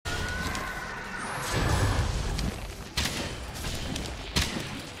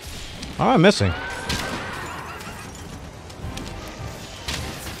Oh, I'm missing.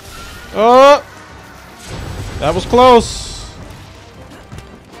 Oh! That was close.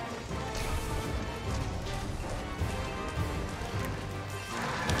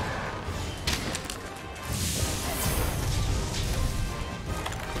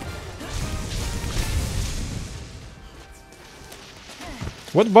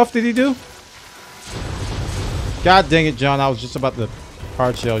 What buff did he do? God dang it, John. I was just about to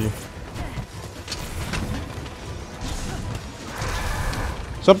hard shell you.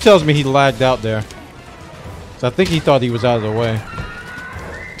 Something tells me he lagged out there. So I think he thought he was out of the way.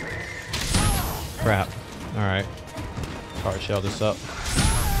 Crap. Alright. Hard shell this up.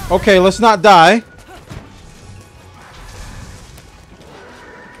 Okay, let's not die.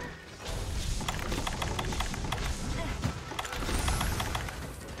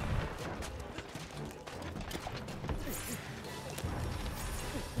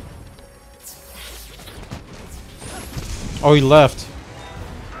 Oh, he left.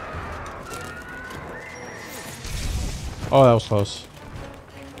 Oh, that was close.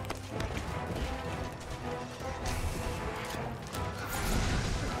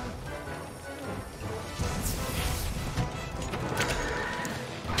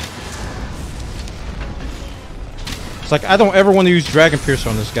 It's like I don't ever want to use Dragon Piercer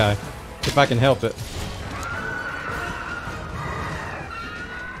on this guy if I can help it.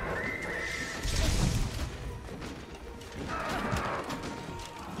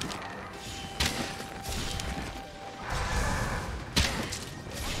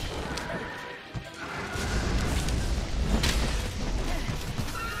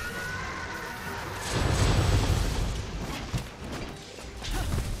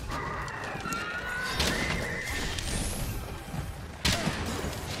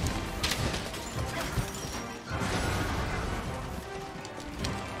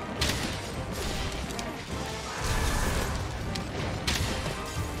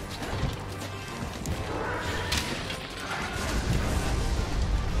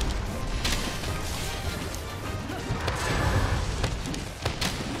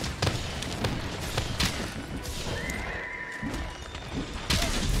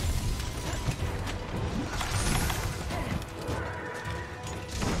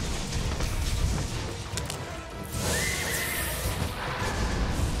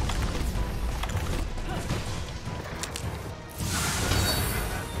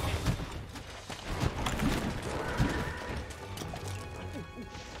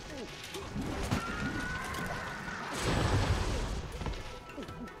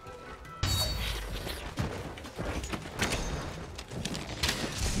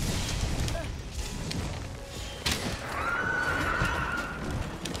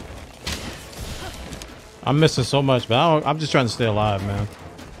 I'm missing so much, but I'm just trying to stay alive, man.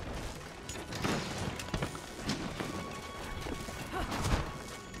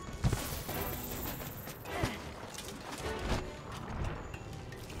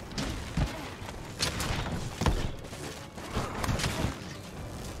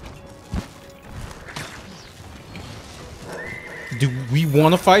 Do we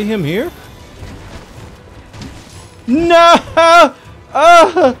want to fight him here? No!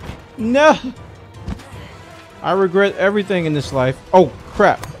 No! I regret everything in this life. Oh,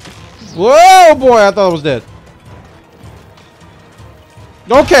 crap. Whoa, boy, I thought I was dead.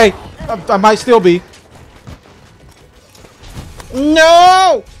 Okay, I might still be.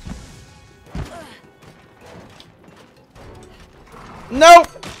 No! Nope!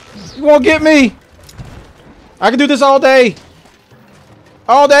 You won't get me! I can do this all day.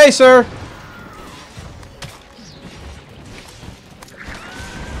 All day, sir.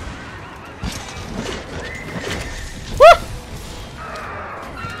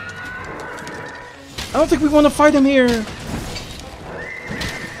 I don't think we want to fight him here.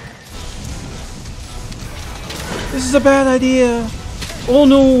 This is a bad idea. Oh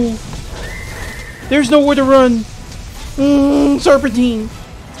no. There's nowhere to run. Serpentine.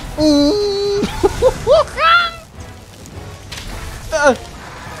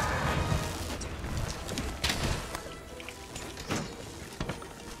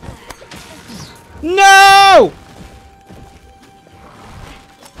 No!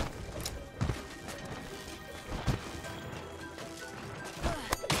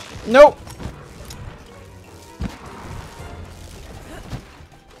 Nope.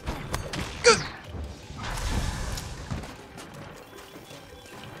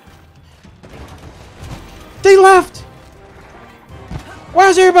 They left. Why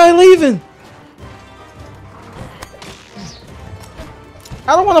is everybody leaving?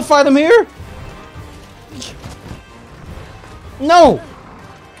 I don't want to fight them here. No.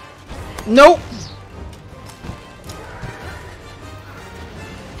 Nope.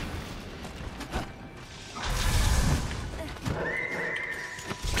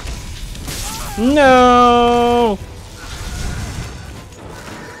 No.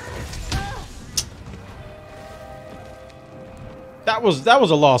 That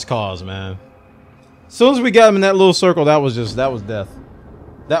was a lost cause, man. As soon as we got him in that little circle, that was death.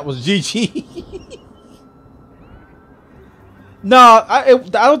 That was GG. No, I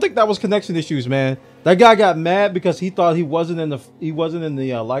don't think that was connection issues, man. That guy got mad because he thought he wasn't in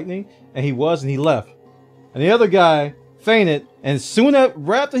the lightning, and he was, and he left. And the other guy fainted, and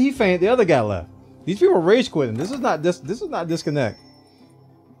right after he fainted, the other guy left. These people are rage quitting. This is not disconnect.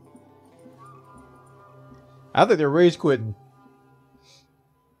 I think they're rage quitting.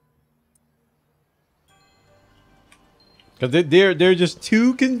 Because they're just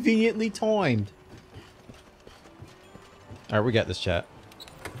too conveniently timed. Alright, we got this, chat.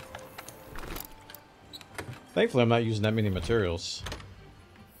 Thankfully, I'm not using that many materials.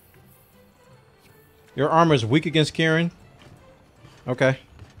 Your armor is weak against Kieran? Okay.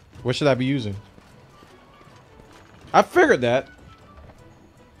 What should I be using? I figured that.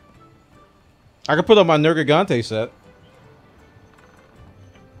 I could put on my Nergigante set.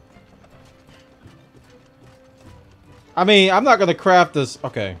 I mean, I'm not going to craft this.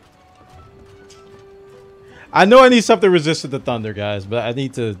 Okay. I know I need something resistant to thunder, guys, but I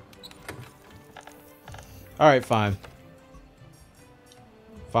need to... Alright, fine.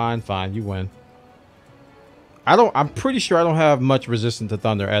 Fine, you win. I'm pretty sure I don't have much resistance to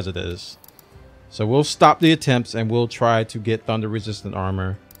thunder as it is. So we'll stop the attempts and we'll try to get thunder resistant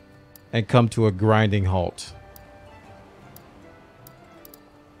armor and come to a grinding halt.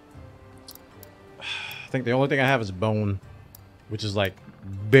 I think the only thing I have is bone, which is like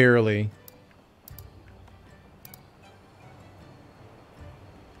barely.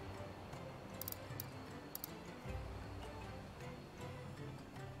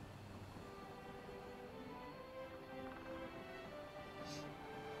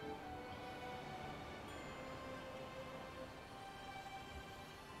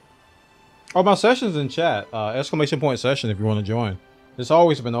 Oh, my session's in chat. Exclamation point session if you want to join. It's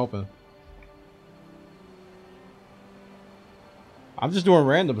always been open. I'm just doing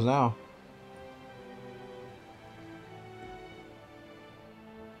randoms now.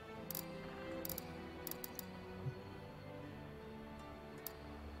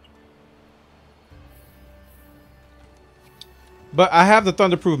 But I have the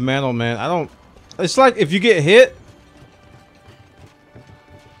Thunderproof Mantle, man. I don't... It's like if you get hit...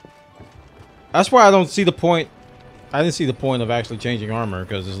 That's why I don't see the point. I didn't see the point of actually changing armor,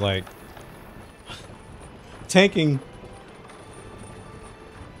 because it's like... tanking...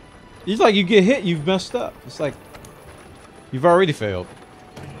 It's like you get hit, you've messed up. It's like... You've already failed.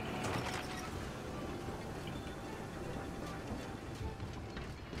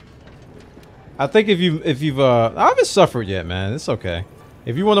 I think if you've I haven't suffered yet, man. It's okay.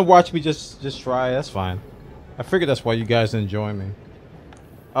 If you want to watch me just try, that's fine. I figured that's why you guys enjoy me.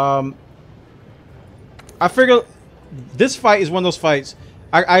 I figure this fight is one of those fights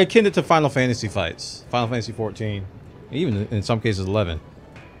I akin it to Final Fantasy fights. Final Fantasy 14. Even in some cases 11.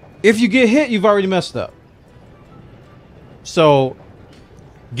 If you get hit, you've already messed up. So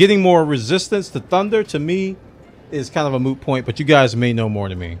getting more resistance to thunder to me is kind of a moot point, but you guys may know more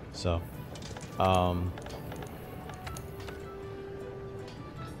than me. So I'm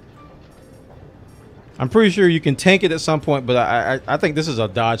pretty sure you can tank it at some point, but I think this is a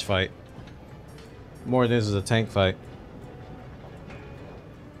dodge fight more than this is a tank fight.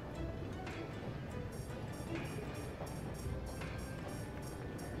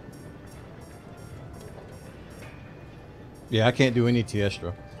 Yeah, I can't do any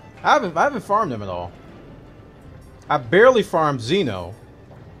Tiestra. I haven't farmed them at all. I barely farmed Xeno.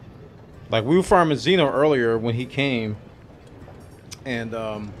 Like, we were farming Xeno earlier when he came. And,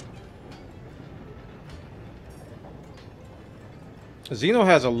 Xeno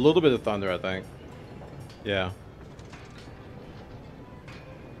has a little bit of thunder, I think. Yeah.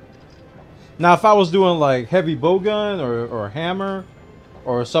 Now, if I was doing, like, heavy bowgun or hammer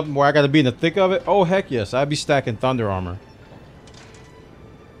or something where I got to be in the thick of it, oh, heck yes, I'd be stacking thunder armor.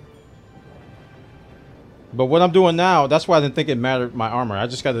 But what I'm doing now, that's why I didn't think it mattered my armor. I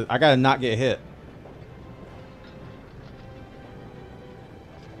gotta not get hit.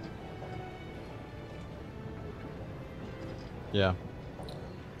 Yeah.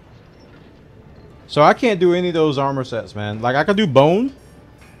 So I can't do any of those armor sets, man. Like, I could do bone.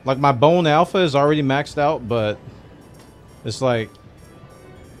 Like, my bone alpha is already maxed out, but it's like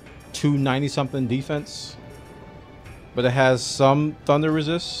 290 something defense. But it has some thunder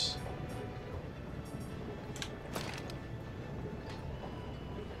resist.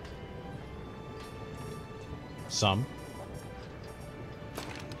 some.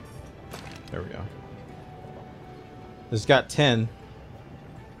 There we go. It's got 10.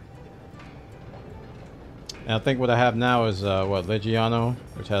 And I think what I have now is, what, Leggiano,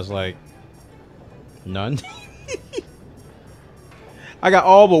 which has, like, none. I got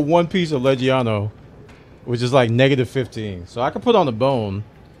all but one piece of Leggiano, which is, like, negative 15. So I can put on the bone.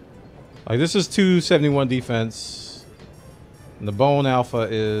 Like, this is 271 defense. And the bone alpha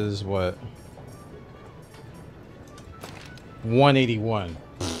is, what? 181.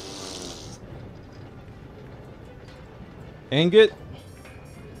 Ingot.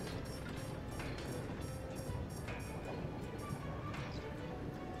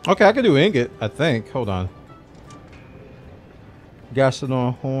 Okay, I can do ingot, I think. Hold on. Gaston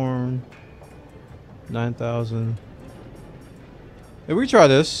horn. 9,000. Hey, we try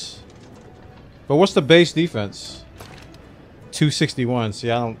this. But what's the base defense? 261. See,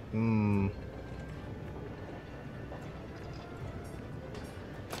 I don't...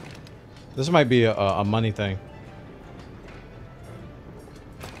 This might be a money thing.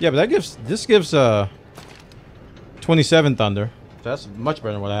 Yeah, but that gives... This gives 27 thunder. That's much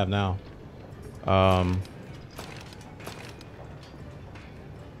better than what I have now.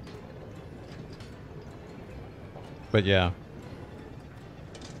 But yeah.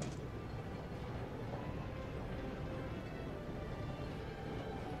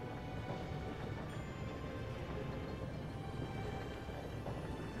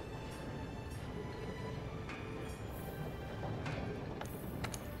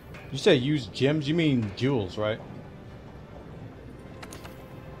 You say use gems? You mean jewels, right?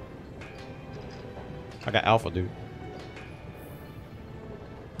 I got alpha, dude.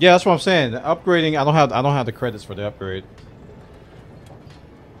 Yeah, that's what I'm saying. The upgrading, I don't have the credits for the upgrade.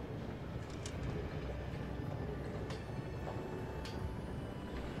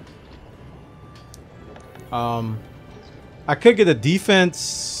 I could get a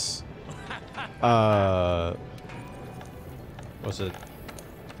defense. What's it?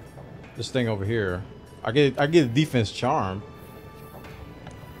 This thing over here. I get a defense charm.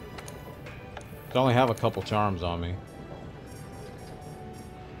 I only have a couple charms on me.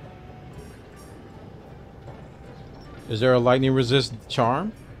 Is there a lightning resist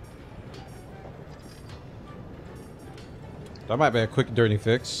charm? That might be a quick dirty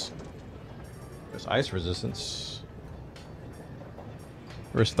fix. There's ice resistance.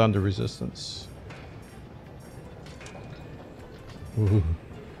 Where's thunder resistance? Ooh,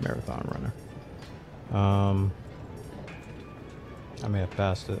 marathon runner. I may have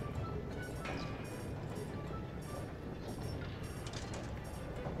passed it.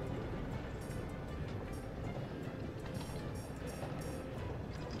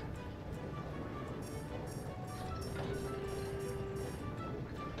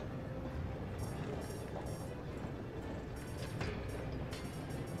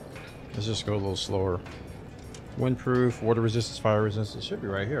 Let's just go a little slower. Windproof, water resistance, fire resistance. It should be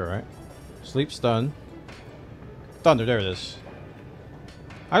right here, right? Sleep stun. Thunder, there it is.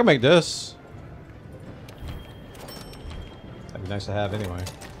 I can make this. That'd be nice to have anyway.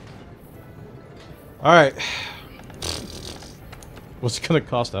 Alright. What's it gonna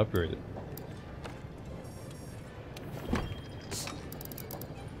cost to upgrade it?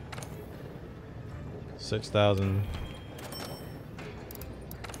 $6,000.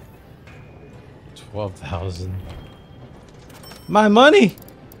 12,000. My money!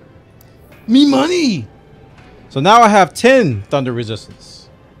 Me money! So now I have 10 thunder resistance.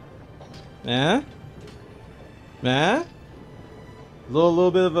 Yeah? Yeah?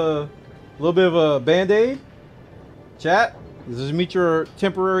 Little bit of a band-aid? Chat? Does this meet your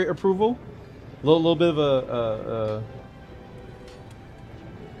temporary approval? Little bit of a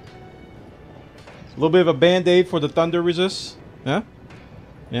little bit of a band-aid for the thunder resist? Yeah?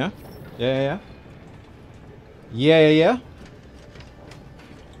 Yeah? Yeah. Yeah.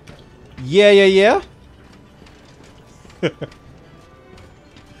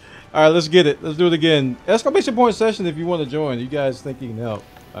 Alright, let's get it. Let's do it again. Exclamation point session if you want to join. You guys think you can help.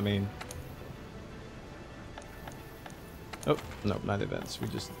 I mean... Oh, no, not events. We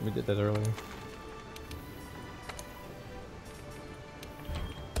did that earlier.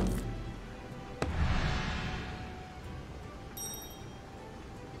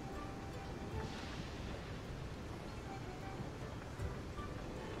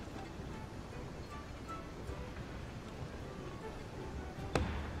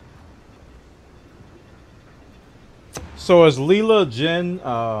 So is Leela Jen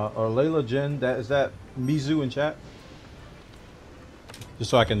or Layla Jen, is that Mizu in chat? Just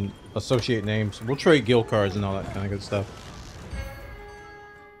so I can associate names. We'll trade guild cards and all that kind of good stuff.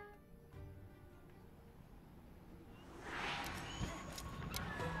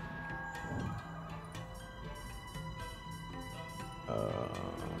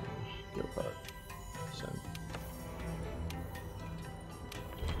 Your card. Send.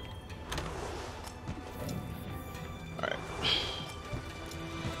 Alright.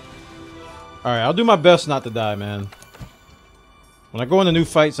 Alright, I'll do my best not to die, man. When I go into new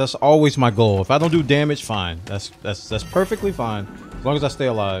fights, that's always my goal. If I don't do damage, fine. That's perfectly fine. As long as I stay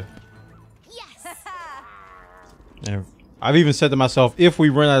alive. Yes. And I've even said to myself, if we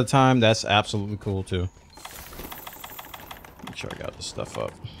run out of time, that's absolutely cool too. Make sure I got this stuff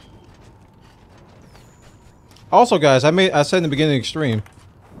up. Also, guys, I said in the beginning of the stream,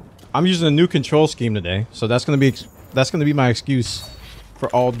 I'm using a new control scheme today, so that's gonna be my excuse for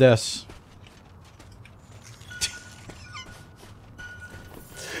all deaths.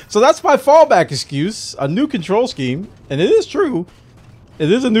 So that's my fallback excuse, a new control scheme, and it is true. It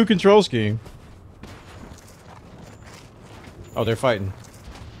is a new control scheme. Oh, they're fighting.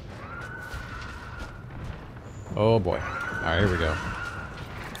 Oh boy. Alright, here we go.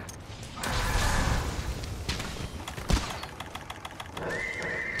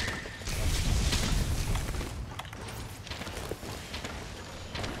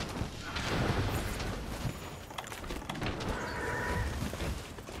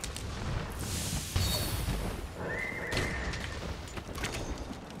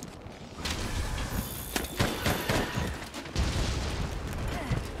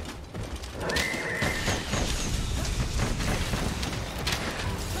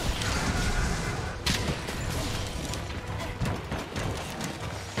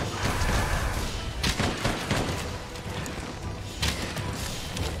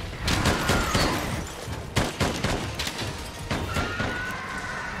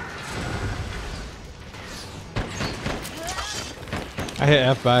 I hit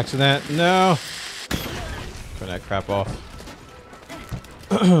F by accident. No. Turn that crap off.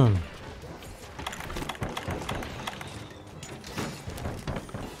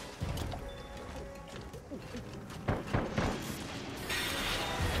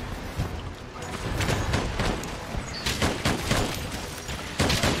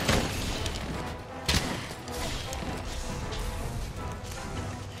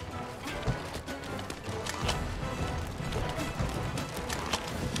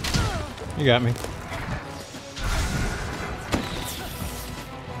 You got me.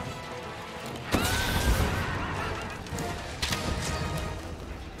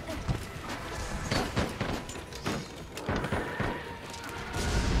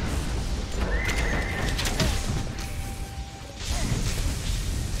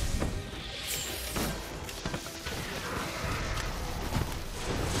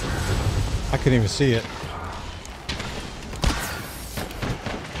 I couldn't even see it.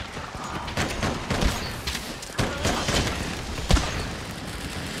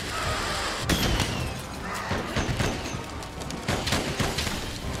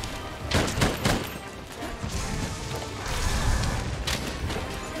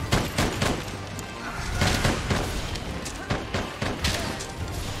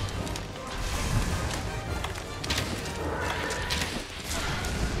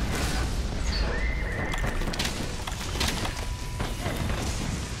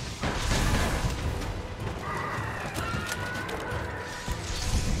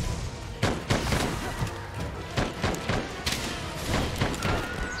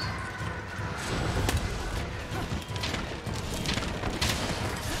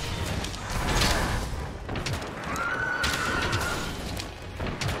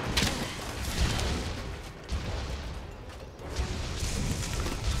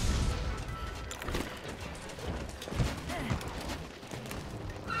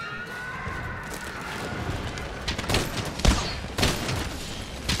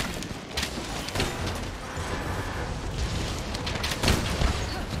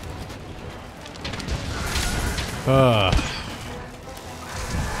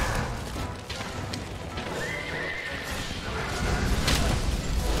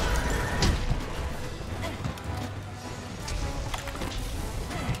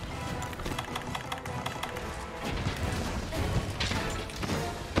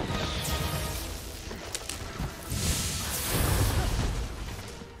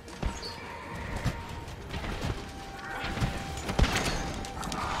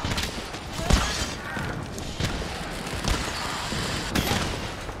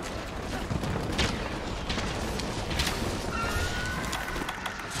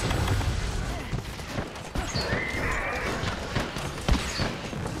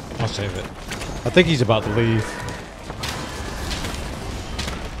 I'll save it. I think he's about to leave.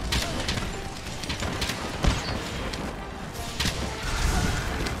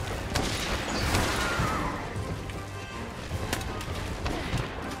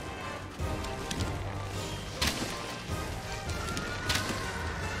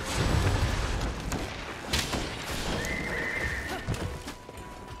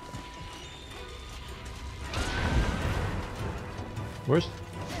 Where's...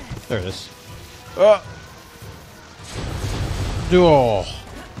 There it is. Oh!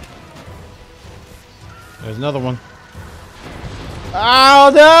 There's another one.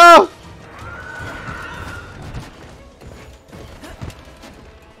 Oh no!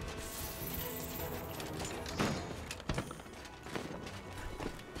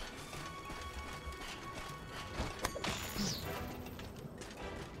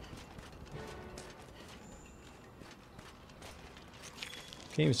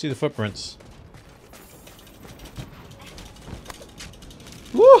 Can't even see the footprints.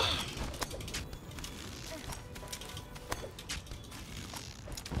 Woo!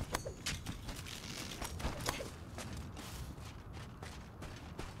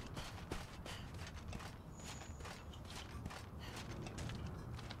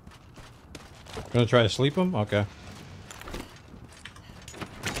 Gonna try to sleep him? Okay.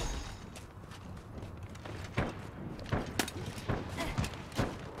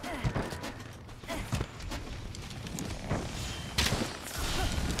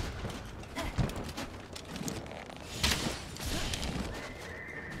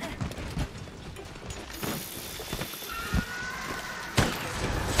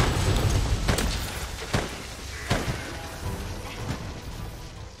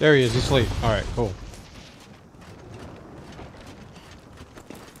 There he is, he's asleep. Alright, cool.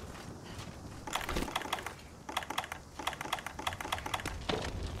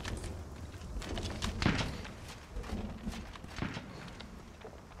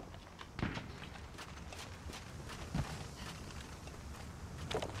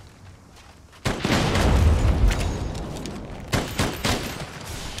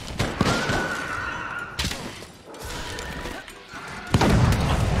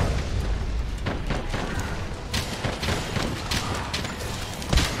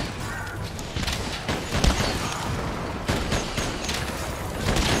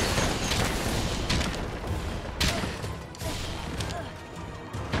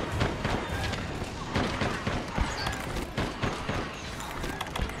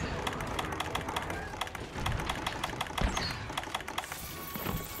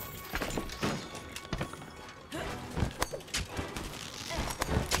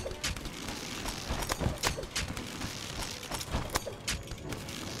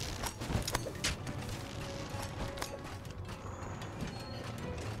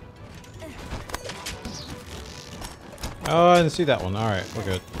 Oh, I didn't see that one. Alright, we're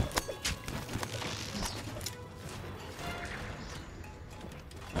good.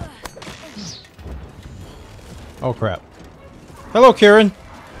 Oh crap. Hello, Kieran!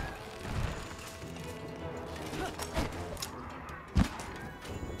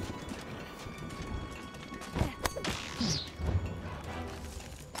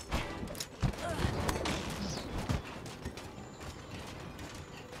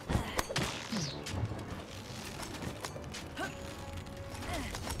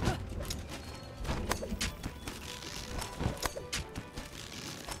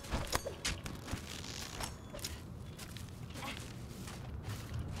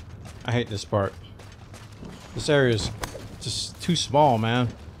 I hate this part. This area is just too small, man.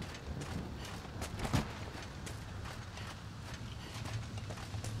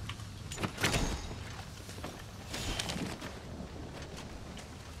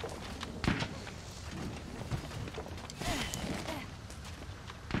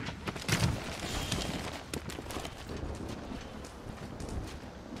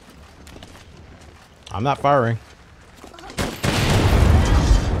 I'm not firing.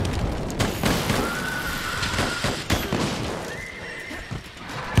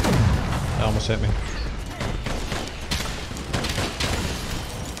 That almost hit me.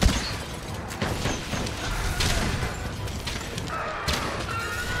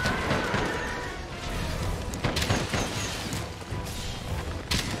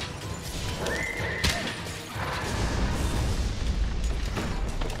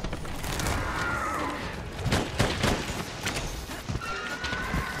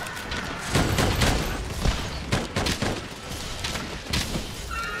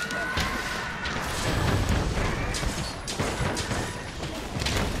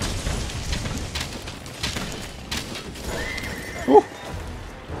 Woo.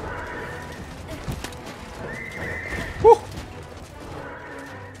 Woo.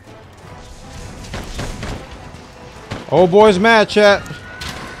 Old boy's mad, chat.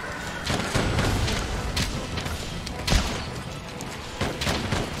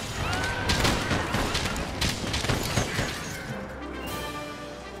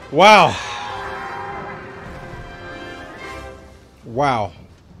 Wow. Wow.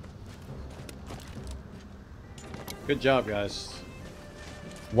 Good job, guys.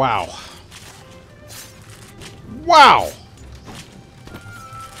 Wow. Wow.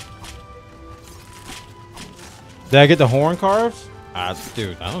 Did I get the horn carved?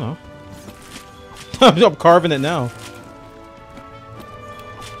 Dude, I don't know. I'm carving it now.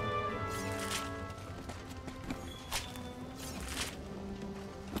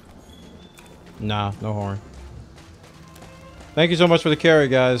 Nah, no horn. Thank you so much for the carry,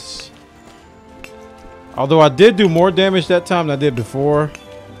 guys. Although I did do more damage that time than I did before.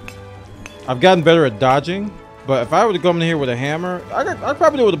 I've gotten better at dodging. But if I were to come in here with a hammer, I'd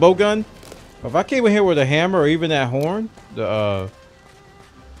probably do it with a bow gun. But if I came in here with a hammer or even that horn, the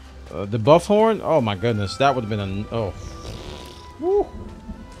buff horn, oh my goodness, that would have been a... Oh. Woo.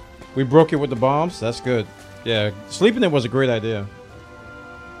 We broke it with the bombs. That's good. Yeah, sleeping it was a great idea.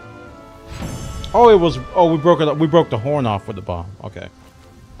 Oh, it was... Oh, we broke it. We broke the horn off with the bomb. Okay.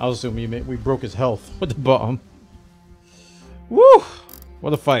 I was assuming we broke his health with the bomb. Woo!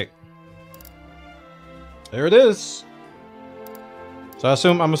 What a fight. There it is. So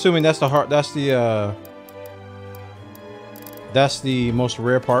I'm assuming that's the heart. That's the most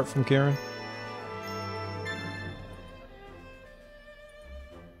rare part from Kieran.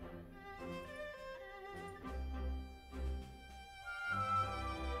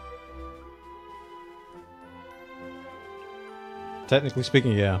 Technically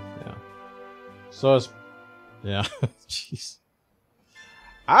speaking, yeah. So it's, yeah. Jeez.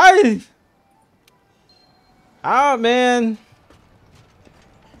 Man.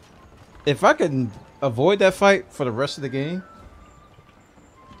 If I could avoid that fight for the rest of the game,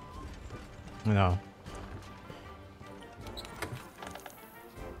 you know.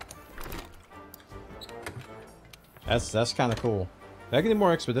 That's kind of cool. Did I get any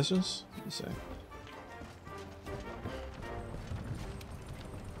more expeditions? Let me see.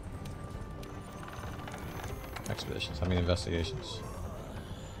 Expeditions. I mean investigations.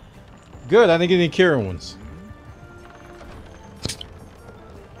 Good. I didn't get any Kieran ones.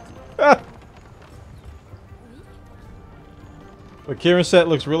 The Kieran set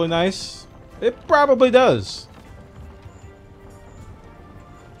looks really nice. It probably does.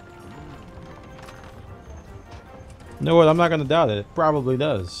 You know what? I'm not going to doubt it. It probably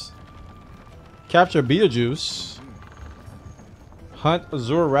does. Capture Beetlejuice. Hunt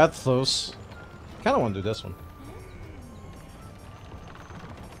Azur Rathlos. Kind of want to do this one.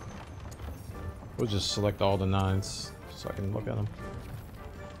 We'll just select all the 9s so I can look at them.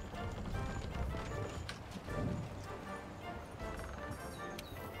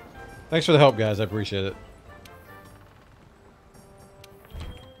 Thanks for the help, guys. I appreciate it.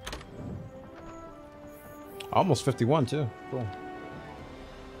 Almost 51, too. Cool.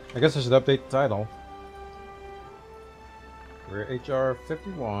 I guess I should update the title. We're HR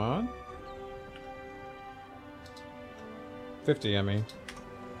 51. 50, I mean.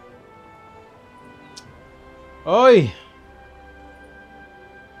 Oi!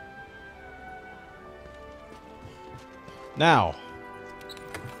 Now,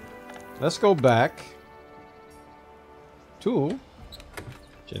 let's go back to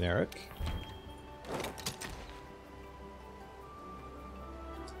generic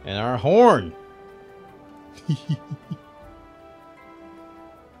and our horn.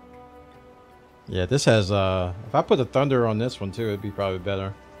 Yeah, this has if I put the thunder on this one too, it'd be probably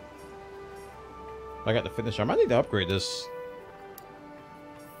better. I got the fitness charm. I need to upgrade this.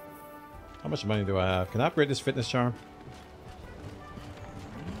 How much money do I have? Can I upgrade this fitness charm?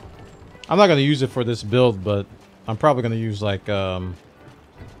 I'm not going to use it for this build, but I'm probably going to use like I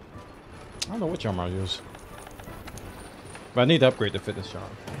don't know which charm I'll use. But I need to upgrade the fitness charm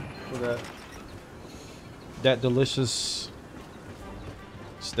for that delicious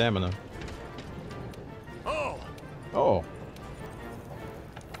stamina. Oh.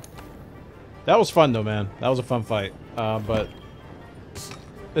 That was fun though, man. That was a fun fight. But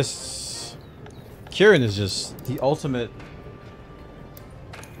this Kieran is just the ultimate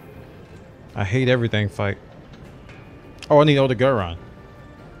I hate everything fight. Oh, I need Odegaron.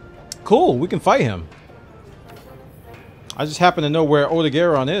 Cool, we can fight him. I just happen to know where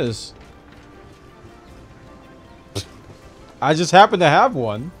Odegaron is. I just happen to have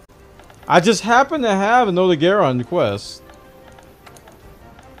one. I just happen to have an Odegaron quest.